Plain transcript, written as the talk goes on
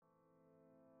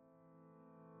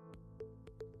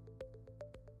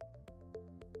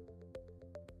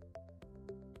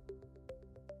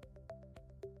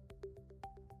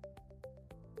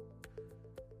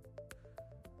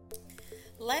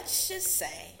Let's just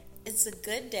say it's a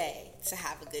good day to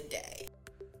have a good day.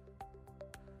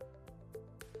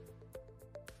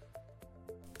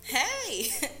 Hey,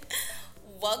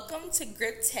 welcome to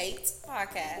Grip Taped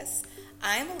Podcast.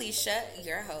 I'm Alicia,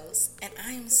 your host, and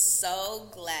I am so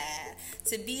glad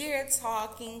to be here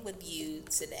talking with you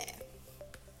today.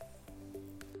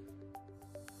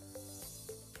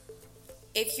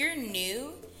 If you're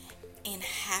new and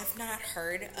have not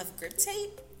heard of Grip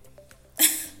Tape,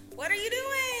 what are you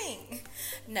doing?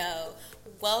 No,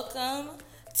 welcome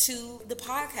to the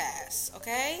podcast,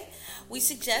 okay? We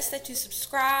suggest that you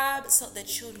subscribe so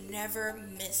that you'll never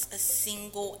miss a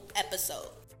single episode.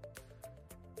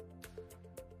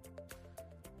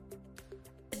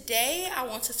 Today, I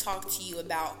want to talk to you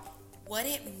about what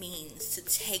it means to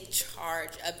take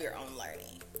charge of your own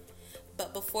learning.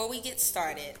 But before we get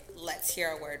started, let's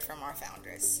hear a word from our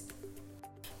founders.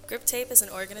 Grip Tape is an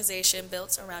organization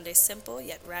built around a simple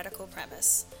yet radical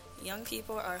premise. Young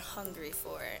people are hungry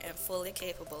for and fully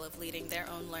capable of leading their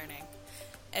own learning.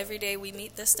 Every day we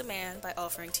meet this demand by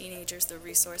offering teenagers the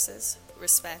resources,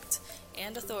 respect,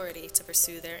 and authority to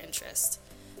pursue their interest.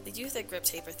 The youth at Grip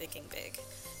Tape are thinking big,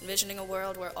 envisioning a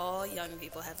world where all young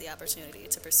people have the opportunity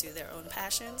to pursue their own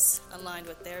passions, aligned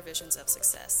with their visions of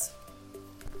success.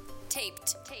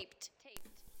 Taped.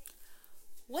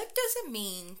 What does it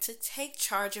mean to take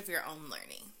charge of your own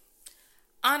learning?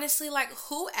 Honestly,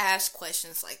 who asks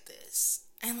questions like this?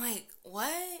 And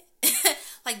what?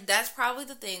 That's probably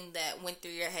the thing that went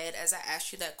through your head as I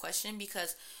asked you that question,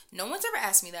 because no one's ever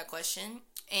asked me that question.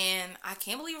 And I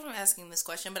can't believe I'm asking this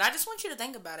question, but I just want you to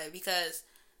think about it, because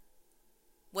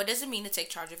what does it mean to take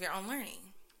charge of your own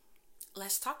learning?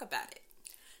 Let's talk about it.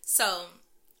 So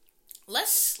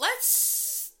let's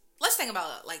think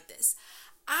about it like this.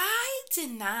 I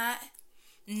did not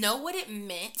know what it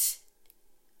meant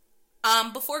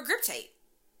before Grip Tape.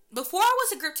 Before I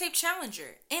was a Grip Tape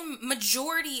challenger, and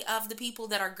majority of the people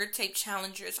that are Grip Tape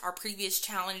challengers are previous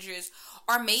challengers,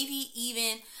 or maybe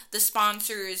even the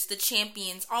sponsors, the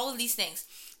champions, all of these things.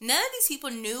 None of these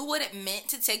people knew what it meant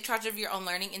to take charge of your own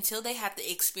learning until they had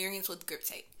the experience with Grip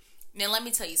Tape. Now let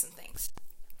me tell you some things.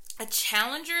 A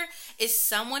challenger is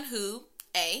someone who,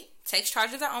 A, takes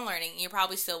charge of their own learning. You're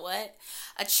probably still what?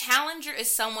 A challenger is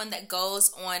someone that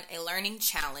goes on a learning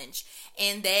challenge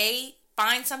and they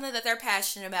find something that they're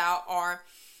passionate about, or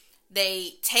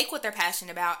they take what they're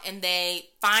passionate about and they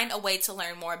find a way to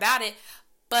learn more about it,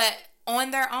 but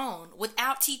on their own,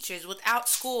 without teachers, without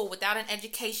school, without an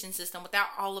education system, without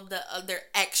all of the other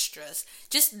extras,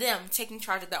 just them taking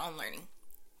charge of their own learning.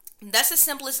 That's as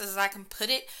simplest as I can put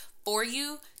it for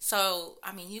you. So,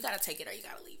 you got to take it or you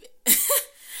got to leave it.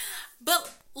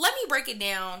 But let me break it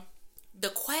down, the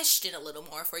question, a little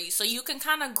more for you, so you can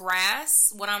kind of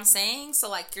grasp what I'm saying.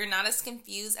 So you're not as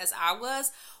confused as I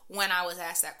was when I was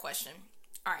asked that question.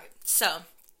 All right. So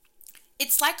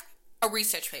it's like a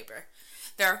research paper.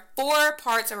 There are 4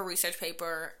 parts of a research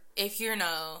paper. If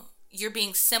you're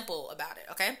being simple about it.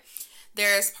 Okay.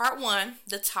 There's part 1,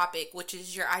 the topic, which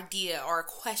is your idea or a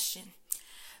question.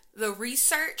 The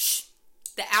research,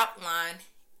 the outline,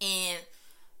 and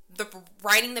the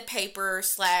writing the paper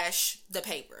 / the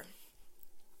paper.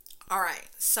 All right,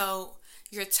 so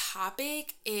your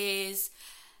topic is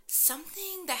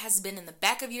something that has been in the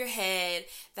back of your head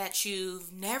that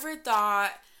you've never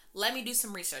thought, let me do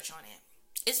some research on it.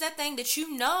 It's that thing that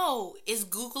is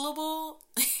Googleable.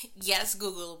 Yes,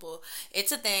 Googleable.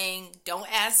 It's a thing. Don't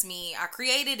ask me. I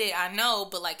created it, I know,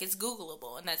 but it's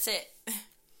Googleable, and that's it.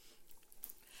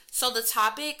 So the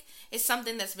topic is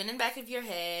something that's been in the back of your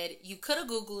head. You could have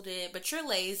Googled it, but you're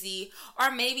lazy.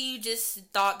 Or maybe you just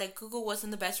thought that Google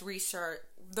wasn't the best research.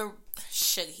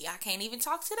 I can't even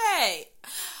talk today.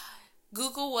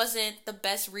 Google wasn't the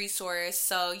best resource.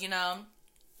 So, you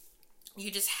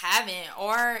just haven't.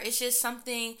 Or it's just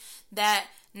something that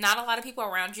not a lot of people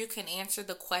around you can answer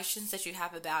the questions that you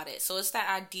have about it. So it's that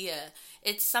idea.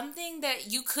 It's something that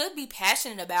you could be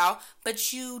passionate about,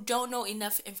 but you don't know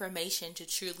enough information to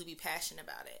truly be passionate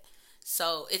about it.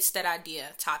 So it's that idea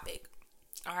topic.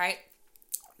 All right.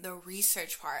 The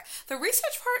research part. The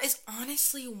research part is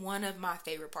honestly one of my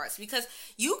favorite parts, because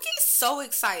you get so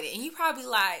excited and you probably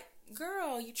like,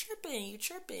 girl, you tripping.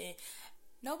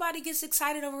 Nobody gets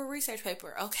excited over a research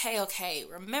paper. Okay.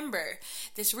 Remember,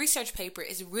 this research paper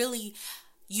is really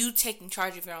you taking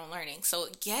charge of your own learning. So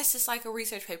yes, it's like a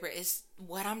research paper is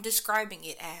what I'm describing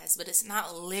it as, but it's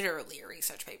not literally a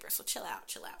research paper. So chill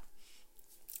out.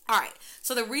 All right,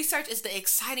 so the research is the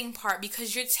exciting part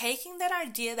because you're taking that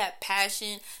idea, that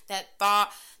passion, that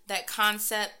thought, that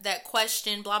concept, that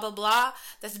question, blah, blah, blah,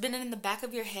 that's been in the back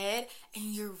of your head, and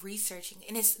you're researching.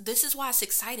 And this is why it's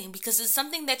exciting, because it's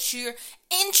something that you're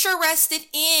interested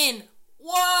in.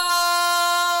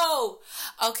 Whoa!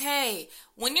 Okay,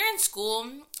 when you're in school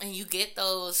and you get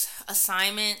those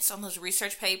assignments on those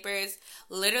research papers,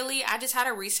 literally, I just had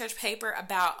a research paper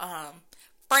about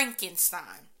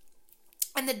Frankenstein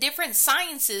and the different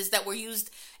sciences that were used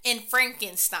in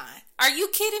Frankenstein. Are you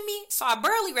kidding me? So I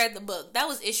barely read the book. That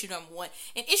was issue number 1.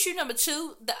 And issue number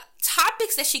 2, the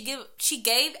topics that she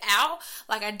gave out,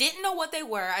 like, I didn't know what they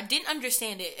were. I didn't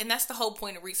understand it. And that's the whole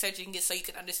point of researching it, so you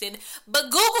can understand it.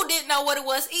 But Google didn't know what it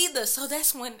was either. So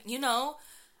that's when,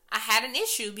 I had an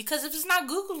issue, because if it's not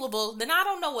Googleable, then I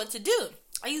don't know what to do.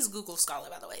 I use Google Scholar,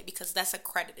 by the way, because that's a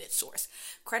credited source.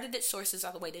 Credited sources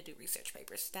are the way to do research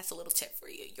papers. That's a little tip for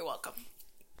you. You're welcome.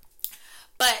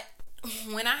 But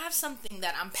when I have something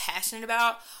that I'm passionate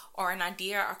about, or an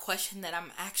idea or question that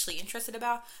I'm actually interested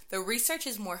about, the research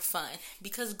is more fun,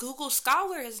 because Google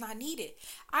Scholar is not needed.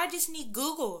 I just need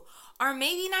Google. Or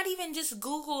maybe not even just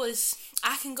Google, is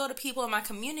I can go to people in my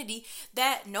community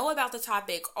that know about the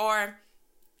topic, or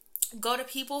go to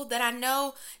people that I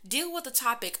know deal with the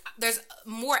topic. There's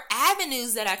more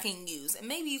avenues that I can use. And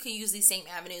maybe you can use these same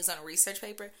avenues on a research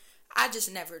paper. I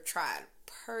just never tried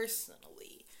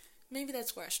personally. Maybe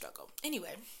that's where I struggle.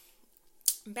 Anyway,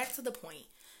 back to the point.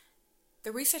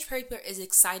 The research paper is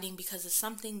exciting because it's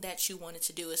something that you wanted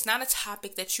to do. It's not a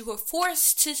topic that you were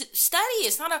forced to study.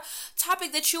 It's not a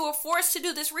topic that you were forced to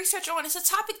do this research on. It's a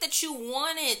topic that you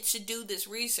wanted to do this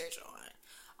research on.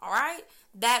 All right?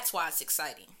 That's why it's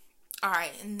exciting. All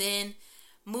right, and then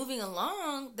moving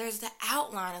along, there's the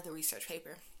outline of the research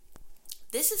paper.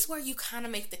 This is where you kind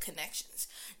of make the connections.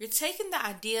 You're taking the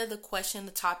idea, the question,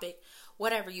 the topic,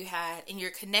 whatever you had, and you're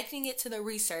connecting it to the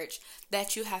research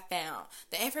that you have found,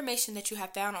 the information that you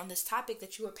have found on this topic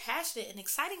that you are passionate and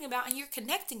exciting about, and you're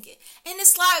connecting it. And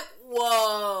it's like,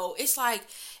 whoa, it's like,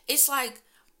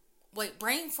 wait,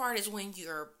 brain fart is when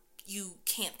you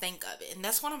can't think of it. And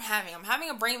that's what I'm having. I'm having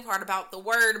a brain fart about the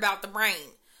word, about the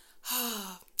brain.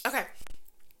 Okay.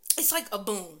 It's like a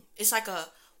boom. It's like a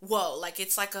whoa. Like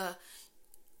it's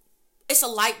a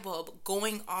light bulb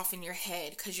going off in your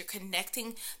head, because you're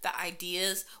connecting the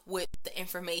ideas with the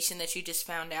information that you just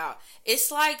found out.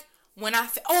 It's like when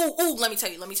let me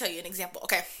tell you an example.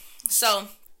 Okay. So,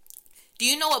 do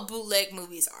you know what bootleg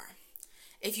movies are?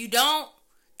 If you don't,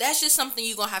 that's just something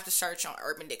you're going to have to search on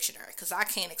Urban Dictionary, because I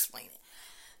can't explain it.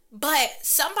 But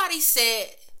somebody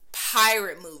said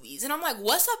pirate movies, and I'm like,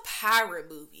 what's a pirate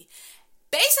movie?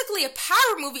 Basically, a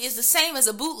pirate movie is the same as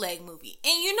a bootleg movie.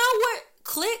 And you know what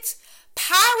clicked?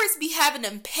 Pirates be having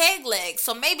them peg legs,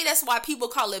 so maybe that's why people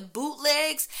call it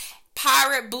bootlegs.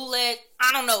 Pirate, bootleg,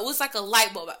 I don't know. It was like a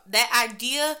light bulb. That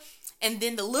idea, and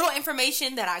then the little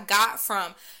information that I got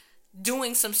from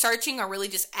doing some searching, or really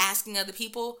just asking other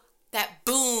people, that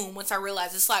boom, once I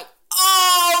realized, it's like,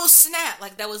 oh snap.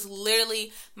 Like, that was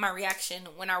literally my reaction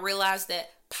when I realized that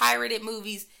pirated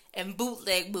movies and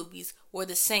bootleg movies were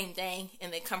the same thing,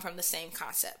 and they come from the same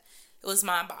concept. It was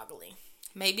mind-boggling.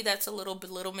 Maybe that's a little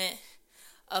belittlement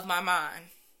of my mind,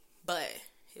 but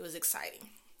it was exciting.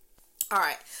 All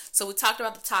right, so we talked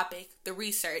about the topic, the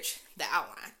research, the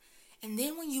outline. And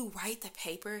then when you write the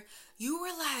paper, you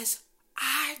realize,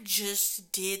 I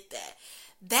just did that.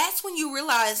 That's when you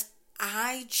realize,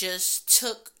 I just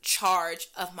took charge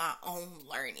of my own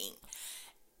learning.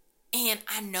 And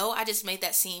I know I just made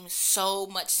that seem so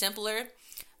much simpler,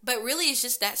 but really it's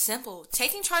just that simple.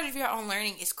 Taking charge of your own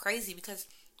learning is crazy, because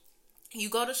you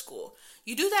go to school.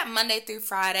 You do that Monday through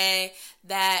Friday.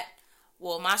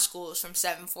 My school is from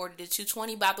 7:40 to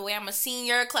 2:20. By the way, I'm a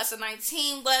senior, class of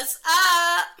 19. What's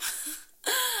up?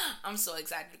 I'm so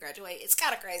excited to graduate. It's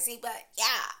kind of crazy, but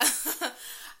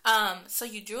yeah. So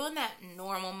you're doing that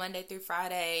normal Monday through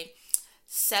Friday,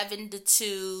 7 to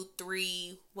 2,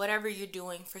 3, whatever you're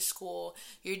doing for school.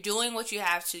 You're doing what you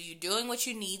have to. You're doing what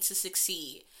you need to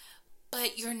succeed.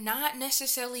 But you're not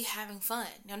necessarily having fun.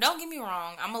 Now, don't get me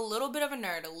wrong. I'm a little bit of a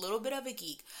nerd, a little bit of a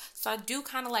geek. So I do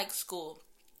kind of like school.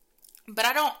 But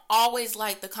I don't always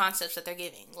like the concepts that they're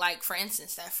giving. Like, for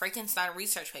instance, that Frankenstein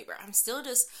research paper. I'm still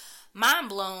just mind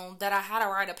blown that I had to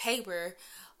write a paper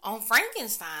on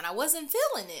Frankenstein. I wasn't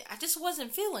feeling it. I just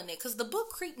wasn't feeling it, because the book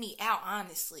creeped me out,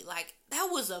 honestly. Like, that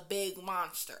was a big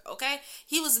monster, okay?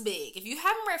 He was big. If you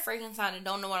haven't read Frankenstein and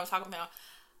don't know what I'm talking about,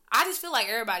 I just feel like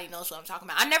everybody knows what I'm talking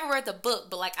about. I never read the book,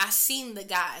 but like, I seen the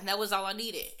guy, and that was all I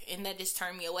needed, and that just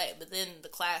turned me away. But then the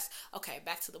class, okay,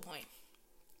 back to the point.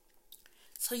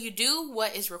 So you do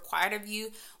what is required of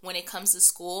you when it comes to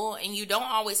school, and you don't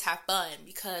always have fun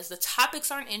because the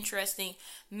topics aren't interesting.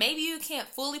 Maybe you can't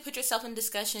fully put yourself in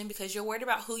discussion because you're worried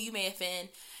about who you may offend.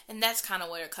 And that's kind of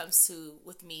what it comes to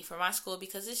with me for my school,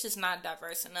 because it's just not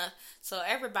diverse enough. So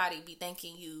everybody be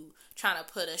thinking you trying to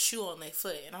put a shoe on their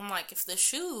foot. And I'm like, if the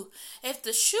shoe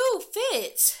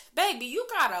fits, baby, you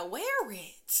gotta wear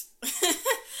it.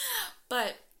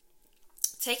 But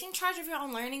taking charge of your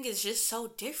own learning is just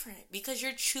so different because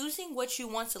you're choosing what you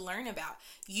want to learn about.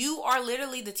 You are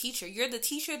literally the teacher. You're the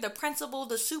teacher, the principal,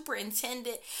 the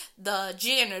superintendent, the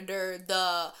janitor,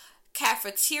 the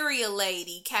cafeteria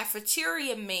lady,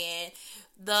 cafeteria man,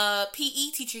 the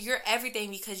PE teacher. You're everything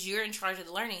because you're in charge of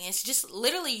the learning. It's just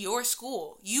literally your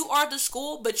school. You are the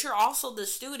school, but you're also the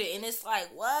student. And it's like,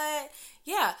 what?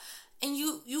 Yeah. And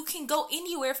you can go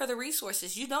anywhere for the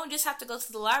resources. You don't just have to go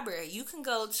to the library. You can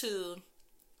go to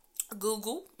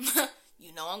Google.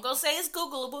 You know I'm going to say it's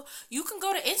Googleable. You can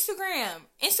go to Instagram.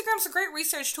 Instagram's a great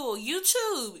research tool.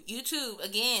 YouTube,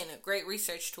 again, a great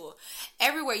research tool.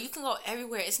 Everywhere. You can go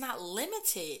everywhere. It's not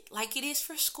limited like it is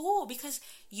for school because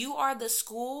you are the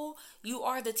school. You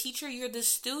are the teacher. You're the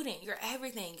student. You're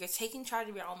everything. You're taking charge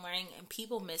of your own learning, and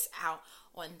people miss out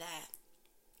on that.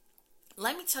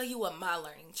 Let me tell you what my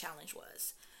learning challenge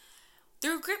was.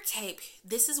 Through Grip Tape,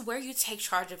 this is where you take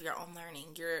charge of your own learning.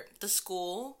 You're the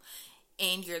school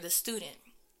and you're the student.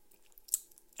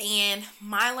 And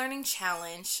my learning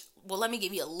challenge, well, let me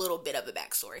give you a little bit of a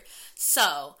backstory.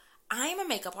 So, I'm a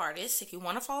makeup artist. If you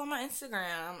want to follow my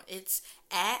Instagram, it's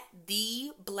at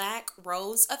The Black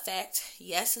Rose Effect.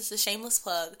 Yes, it's a shameless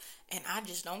plug, and I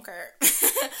just don't care.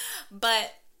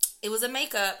 But it was a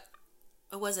makeup.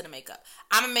 It wasn't a makeup.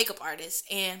 I'm a makeup artist,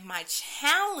 and my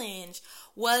challenge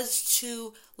was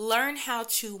to learn how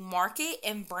to market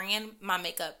and brand my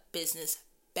makeup business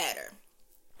better.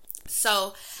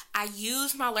 So I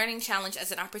used my learning challenge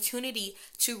as an opportunity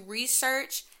to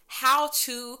research how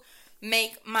to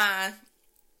make my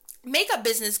makeup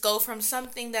business go from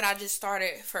something that I just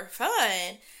started for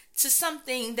fun to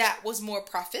something that was more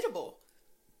profitable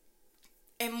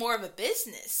and more of a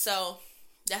business. So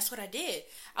that's what I did.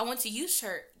 I went to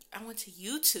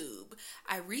YouTube.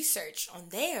 I researched on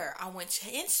there. I went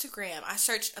to Instagram. I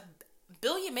searched a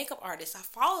billion makeup artists. I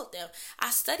followed them.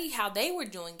 I studied how they were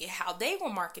doing it, how they were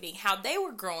marketing, how they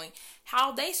were growing,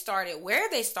 how they started, where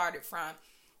they started from.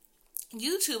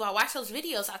 YouTube, I watched those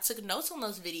videos. I took notes on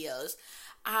those videos.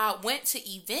 I went to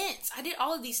events. I did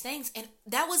all of these things, and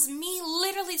that was me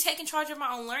literally taking charge of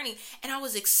my own learning. And I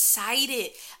was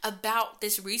excited about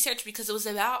this research because it was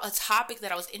about a topic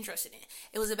that I was interested in.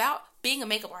 It was about being a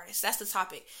makeup artist. That's the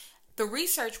topic. The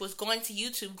research was going to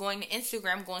YouTube, going to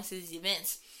Instagram, going to these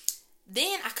events.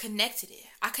 Then I connected it.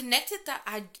 I connected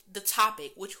the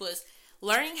topic, which was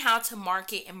learning how to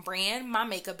market and brand my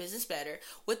makeup business better,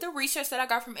 with the research that I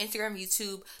got from Instagram,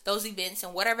 YouTube, those events,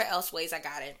 and whatever else ways I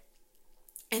got it.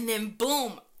 And then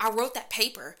boom, I wrote that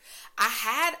paper. I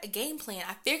had a game plan.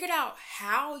 I figured out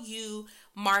how you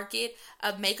market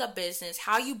a makeup business,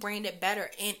 how you brand it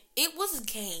better. And it was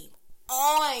game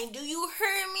on. Do you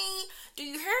hear me? Do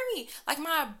you hear me? Like,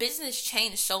 my business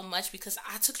changed so much because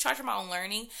I took charge of my own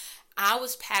learning. I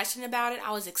was passionate about it.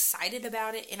 I was excited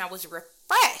about it. And I was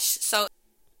refreshed.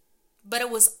 But it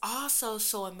was also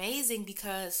so amazing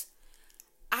because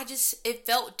it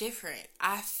felt different.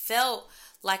 I felt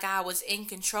like I was in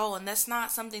control, and that's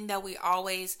not something that we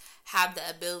always have the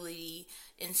ability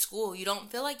in school. You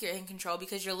don't feel like you're in control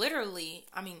because you're literally,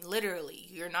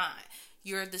 you're not.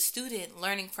 You're the student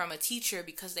learning from a teacher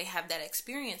because they have that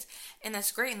experience, and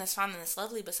that's great and that's fine and that's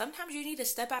lovely, but sometimes you need to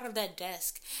step out of that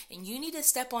desk and you need to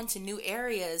step onto new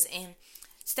areas and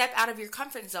step out of your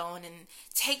comfort zone and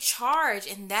take charge,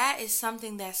 and that is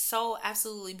something that's so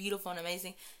absolutely beautiful and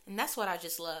amazing, and that's what I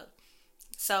just love.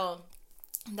 So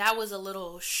that was a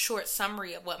little short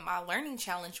summary of what my learning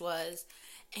challenge was.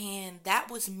 And that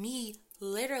was me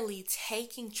literally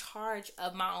taking charge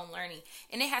of my own learning.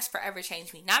 And it has forever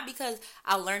changed me. Not because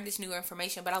I learned this new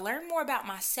information, but I learned more about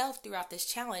myself throughout this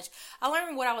challenge. I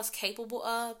learned what I was capable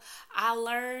of. I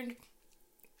learned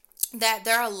that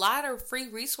there are a lot of free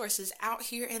resources out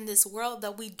here in this world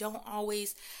that we don't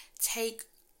always take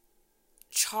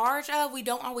charge of, we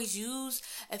don't always use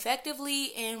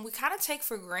effectively, and we kind of take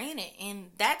for granted. And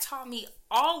that taught me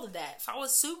all of that. So I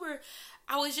was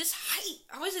just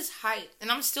hyped,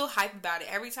 and I'm still hyped about it.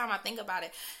 Every time I think about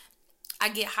it, I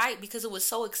get hyped because it was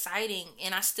so exciting,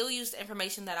 and I still use the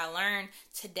information that I learned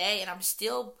today, and I'm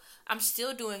still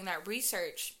doing that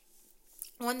research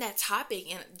on that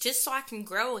topic, and just so I can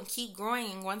grow and keep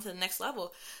growing and going to the next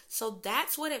level. So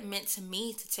that's what it meant to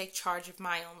me to take charge of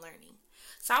my own learning.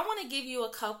 So I want to give you a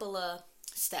couple of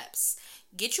steps.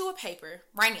 Get you a paper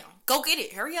right now. Go get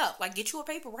it. Hurry up. Like, get you a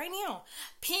paper right now.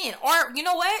 Pen. Or, you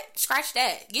know what? Scratch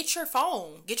that. Get your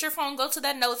phone. Get your phone. Go to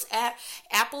that Notes app.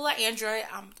 Apple or Android.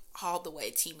 I'm all the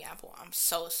way Team Apple. I'm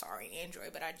so sorry,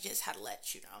 Android, but I just had to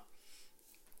let you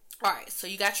know. Alright, so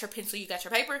you got your pencil. You got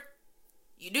your paper?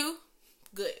 You do?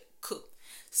 Good. Cool.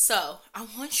 So, I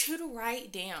want you to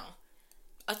write down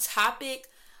a topic,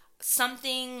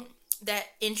 something that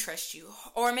interests you,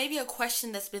 or maybe a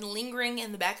question that's been lingering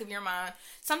in the back of your mind,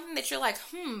 something that you're like,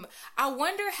 I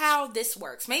wonder how this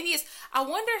works. Maybe it's, I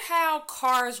wonder how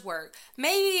cars work.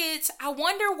 Maybe it's, I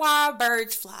wonder why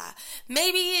birds fly.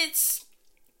 Maybe it's,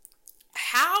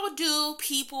 how do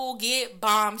people get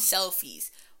bomb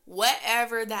selfies?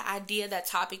 Whatever that idea, that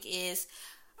topic is,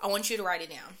 I want you to write it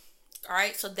down. All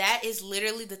right, so that is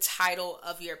literally the title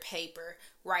of your paper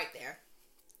right there.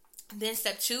 Then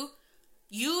step 2,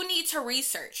 you need to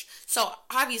research. So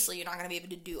obviously you're not going to be able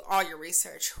to do all your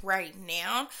research right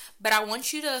now, but I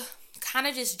want you to kind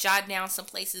of just jot down some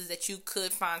places that you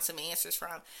could find some answers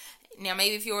from. Now,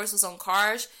 maybe if yours was on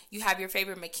cars, you have your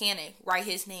favorite mechanic. Write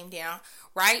his name down.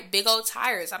 Right? Big Old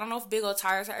Tires. I don't know if Big Old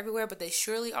Tires are everywhere, but they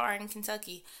surely are in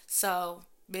Kentucky. So,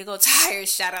 Big Old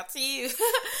Tires, shout out to you.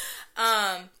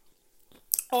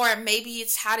 Or maybe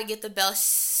it's how to get the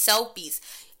best selfies.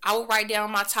 I would write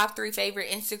down my top 3 favorite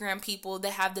Instagram people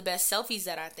that have the best selfies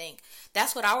that I think.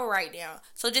 That's what I would write down.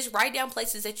 So just write down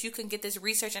places that you can get this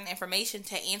research and information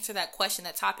to answer that question,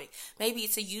 that topic. Maybe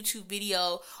it's a YouTube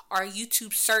video or a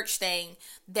YouTube search thing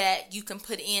that you can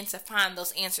put in to find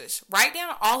those answers. Write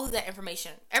down all of that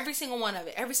information, every single one of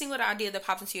it, every single idea that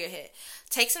pops into your head.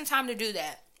 Take some time to do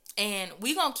that. And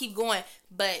we're going to keep going.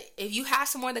 But if you have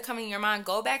some more that come in your mind,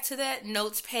 go back to that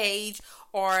notes page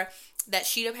or that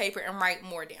sheet of paper and write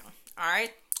more down. All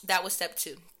right. That was step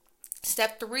 2.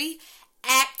 Step 3,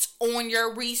 act on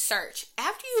your research.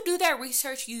 After you do that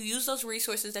research, you use those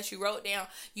resources that you wrote down.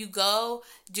 You go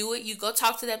do it. You go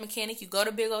talk to that mechanic. You go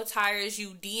to Big Old Tires.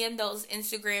 You DM those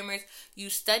Instagrammers. You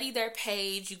study their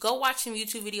page. You go watch some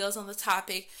YouTube videos on the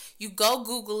topic. You go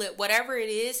Google it, whatever it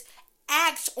is.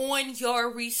 Act on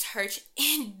your research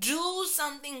and do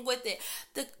something with it.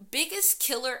 The biggest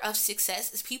killer of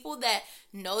success is people that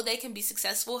know they can be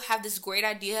successful, have this great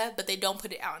idea, but they don't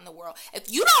put it out in the world.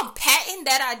 If you don't patent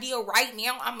that idea right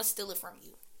now, I'm going to steal it from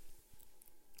you.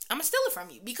 I'm going to steal it from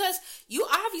you because you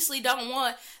obviously don't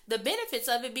want the benefits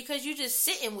of it because you're just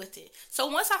sitting with it. So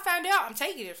once I found out, I'm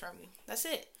taking it from you. That's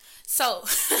it. So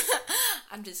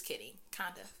I'm just kidding,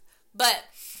 kind of. But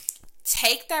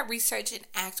take that research and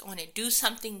act on it. Do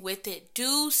something with it.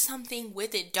 Do something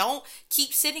with it. Don't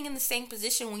keep sitting in the same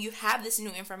position when you have this new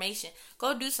information.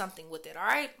 Go do something with it, all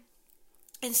right?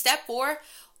 And step 4,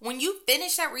 when you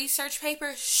finish that research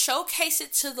paper, showcase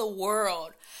it to the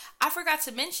world. I forgot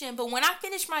to mention, but when I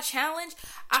finished my challenge,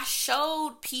 I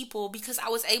showed people because I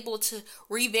was able to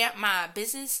revamp my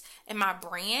business and my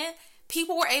brand.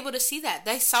 People were able to see that.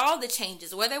 They saw the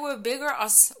changes, whether they were bigger or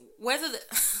whether the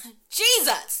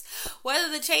whether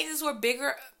the changes were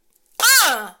bigger.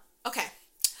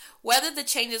 Whether the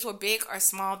changes were big or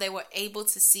small, they were able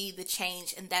to see the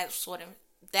change, and that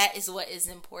is what is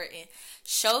important.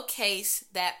 Showcase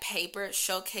that paper.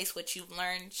 Showcase what you've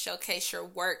learned. Showcase your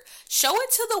work. Show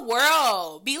it to the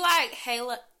world. Be like, hey,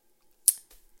 look,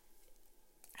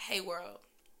 hey world,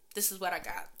 this is what I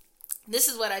got. This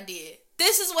is what I did.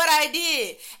 This is what I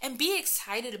did. And be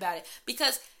excited about it.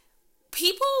 Because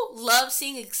people love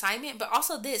seeing excitement. But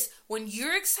also this. When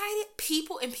you're excited,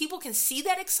 people can see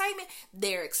that excitement.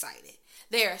 They're excited.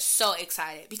 They are so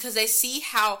excited. Because they see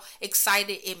how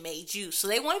excited it made you. So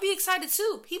they want to be excited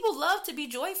too. People love to be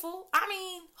joyful. I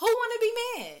mean, who want to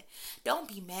be mad? Don't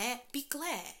be mad. Be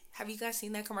glad. Have you guys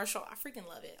seen that commercial? I freaking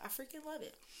love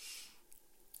it.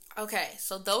 Okay,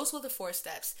 so those were the 4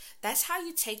 steps. That's how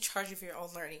you take charge of your own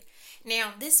learning.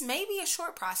 Now, this may be a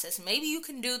short process. Maybe you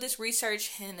can do this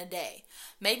research in a day.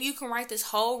 Maybe you can write this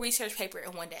whole research paper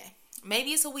in one day. Maybe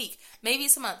it's a week. Maybe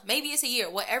it's a month. Maybe it's a year.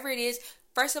 Whatever it is,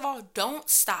 first of all, don't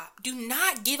stop. Do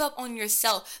not give up on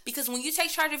yourself. Because when you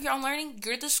take charge of your own learning,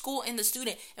 you're the school and the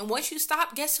student. And once you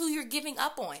stop, guess who you're giving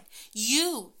up on?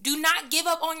 You. Do not give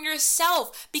up on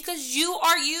yourself. Because you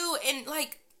are you. And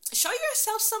show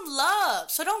yourself some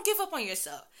love. So don't give up on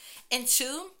yourself. And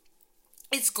 2,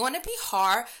 it's going to be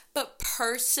hard, but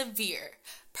persevere.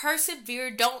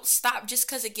 Persevere. Don't stop just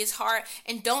because it gets hard.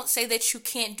 And don't say that you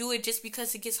can't do it just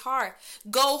because it gets hard.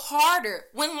 Go harder.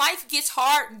 When life gets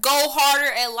hard, go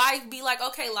harder at life. Be like,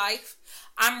 okay, life,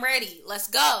 I'm ready. Let's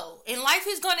go. And life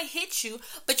is going to hit you,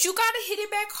 but you got to hit it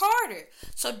back harder.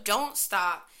 So don't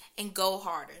stop and go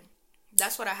harder.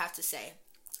 That's what I have to say.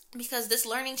 Because this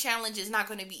learning challenge is not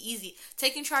going to be easy.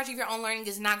 Taking charge of your own learning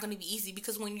is not going to be easy.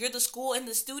 Because when you're the school and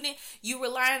the student, you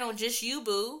relying on just you,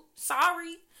 boo.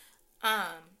 Sorry.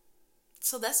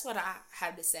 So that's what I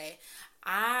have to say.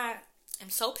 I am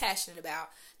so passionate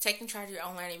about taking charge of your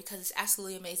own learning because it's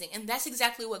absolutely amazing. And that's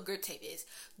exactly what Grip Tape is.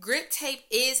 Grip Tape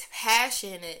is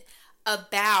passionate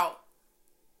about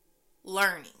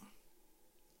learning.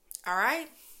 All right?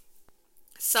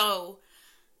 So,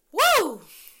 woo!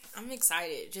 I'm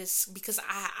excited just because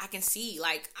I can see,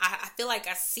 like, I feel like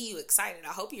I see you excited.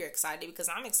 I hope you're excited because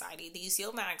I'm excited. Do you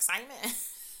feel my excitement?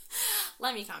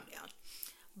 Let me calm down.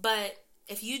 But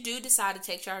if you do decide to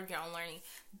take charge of your own learning,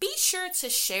 be sure to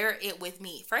share it with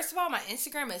me. First of all, my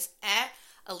Instagram is at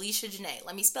Alicia Janae.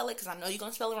 Let me spell it because I know you're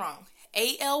going to spell it wrong.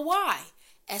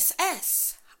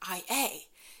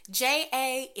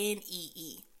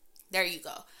 ALYSSIAJANEE. There you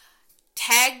go.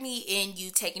 Tag me in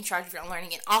you taking charge of your own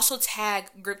learning, and also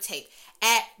tag Grip Tape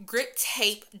at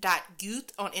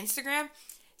griptape.youth on Instagram,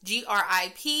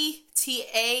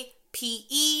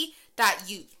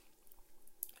 GRIPTAPE.youth.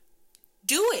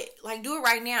 Do it. Like, do it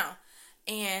right now.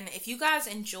 And if you guys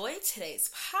enjoyed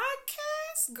today's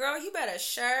podcast, girl, you better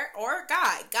share, or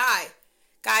guy,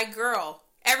 girl,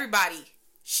 everybody,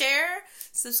 share,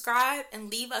 subscribe,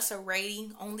 and leave us a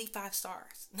rating. Only 5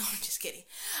 stars. No, I'm just kidding.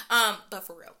 But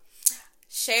for real.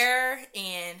 Share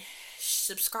and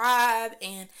subscribe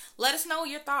and let us know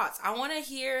your thoughts. I want to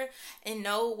hear and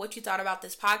know what you thought about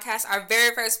this podcast. Our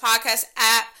very first podcast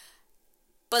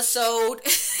episode.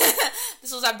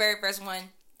 This was our very first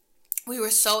one. We were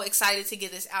so excited to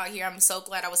get this out here. I'm so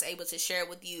glad I was able to share it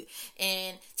with you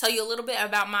and tell you a little bit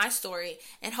about my story.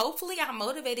 And hopefully I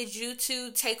motivated you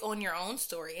to take on your own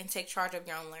story and take charge of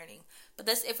your own learning. But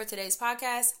that's it for today's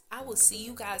podcast. I will see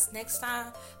you guys next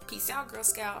time. Peace out, Girl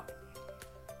Scout.